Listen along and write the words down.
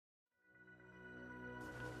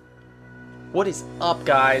What is up,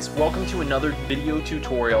 guys? Welcome to another video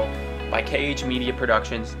tutorial by KH Media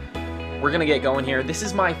Productions. We're gonna get going here. This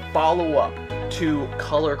is my follow-up to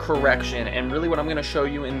color correction, and really what I'm gonna show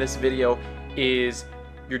you in this video is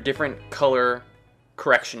your different color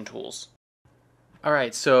correction tools.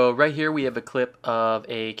 Alright, so right here we have a clip of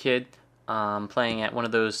a kid playing at one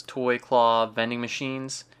of those toy claw vending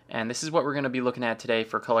machines, and this is what we're gonna be looking at today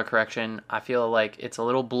for color correction. I feel like it's a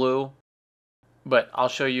little blue, but I'll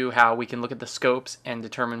show you how we can look at the scopes and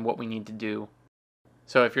determine what we need to do.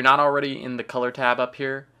 So if you're not already in the color tab up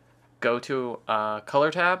here, go to color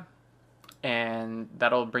tab, and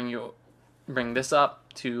that'll bring this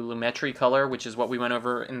up to Lumetri color, which is what we went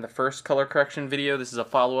over in the first color correction video. This is a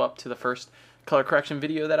follow-up to the first color correction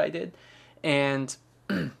video that I did. And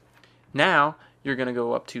now you're going to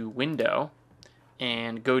go up to window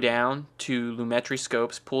and go down to Lumetri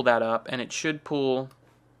scopes, pull that up, and it should pull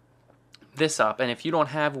this up. And if you don't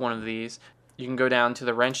have one of these, you can go down to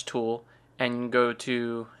the wrench tool and you can go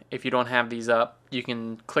to, if you don't have these up, you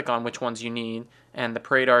can click on which ones you need, and the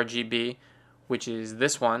Parade RGB, which is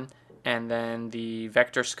this one, and then the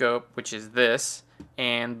vector scope, which is this,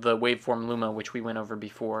 and the waveform luma, which we went over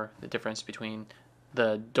before, the difference between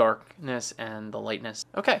the darkness and the lightness.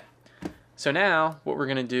 Okay, so now what we're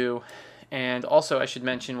gonna do, and also I should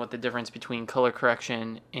mention what the difference between color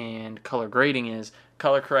correction and color grading is.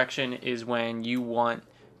 Color correction is when you want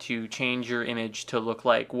to change your image to look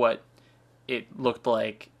like what it looked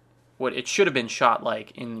like, what it should have been shot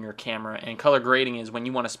like in your camera. And color grading is when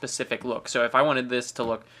you want a specific look. So if I wanted this to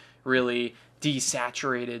look really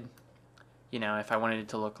desaturated, you know, if I wanted it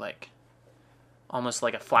to look like almost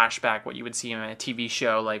like a flashback, what you would see in a TV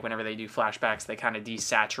show, like whenever they do flashbacks, they kind of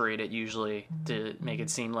desaturate it usually to make it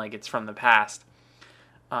seem like it's from the past.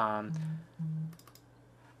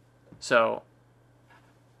 So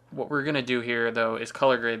what we're going to do here, though, is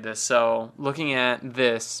color grade this. So looking at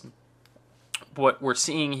this, what we're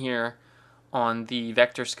seeing here on the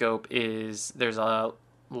vector scope is there's a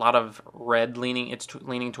lot of red leaning. It's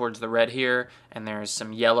leaning towards the red here, and there's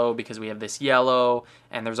some yellow because we have this yellow,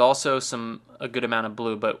 and there's also a good amount of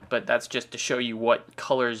blue, but that's just to show you what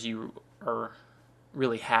colors you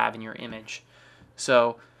really have in your image.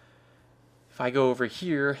 So if I go over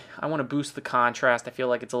here, I want to boost the contrast. I feel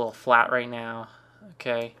like it's a little flat right now.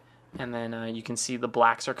 Okay, and then you can see the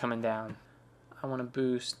blacks are coming down. I want to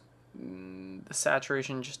boost the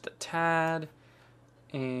saturation just a tad,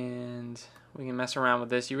 and we can mess around with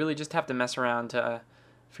this. You really just have to mess around to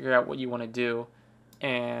figure out what you want to do.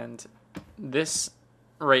 And this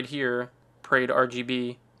right here, Parade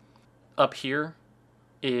RGB, up here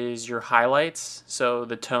is your highlights. So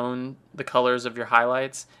the tone, the colors of your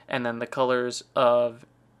highlights, and then the colors of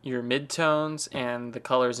your midtones and the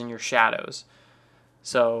colors in your shadows.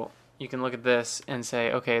 So you can look at this and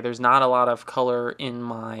say, okay, there's not a lot of color in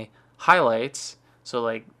my highlights. So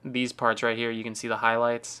like these parts right here, you can see the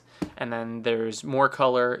highlights. And then there's more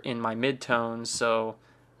color in my midtones, so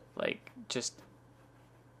like just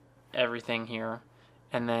everything here.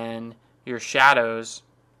 And then your shadows,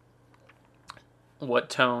 what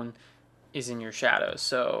tone is in your shadows.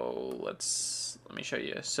 So let me show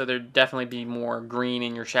you. So there'd definitely be more green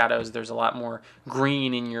in your shadows. There's a lot more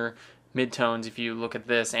green in your midtones if you look at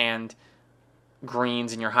this, and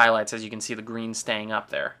greens in your highlights, as you can see the green staying up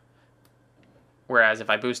there. Whereas if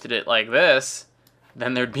I boosted it like this,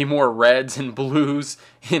 then there'd be more reds and blues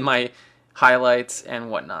in my highlights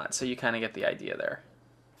and whatnot. So you kind of get the idea there.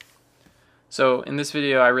 So in this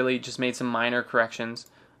video, I really just made some minor corrections.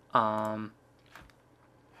 Added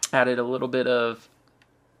a little bit of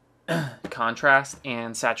contrast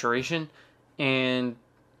and saturation, and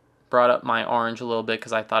brought up my orange a little bit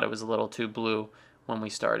because I thought it was a little too blue when we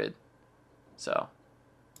started. So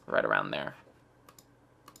right around there.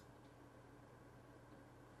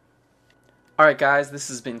 Alright guys, this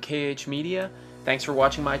has been KH Media. Thanks for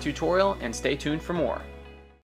watching my tutorial, and stay tuned for more.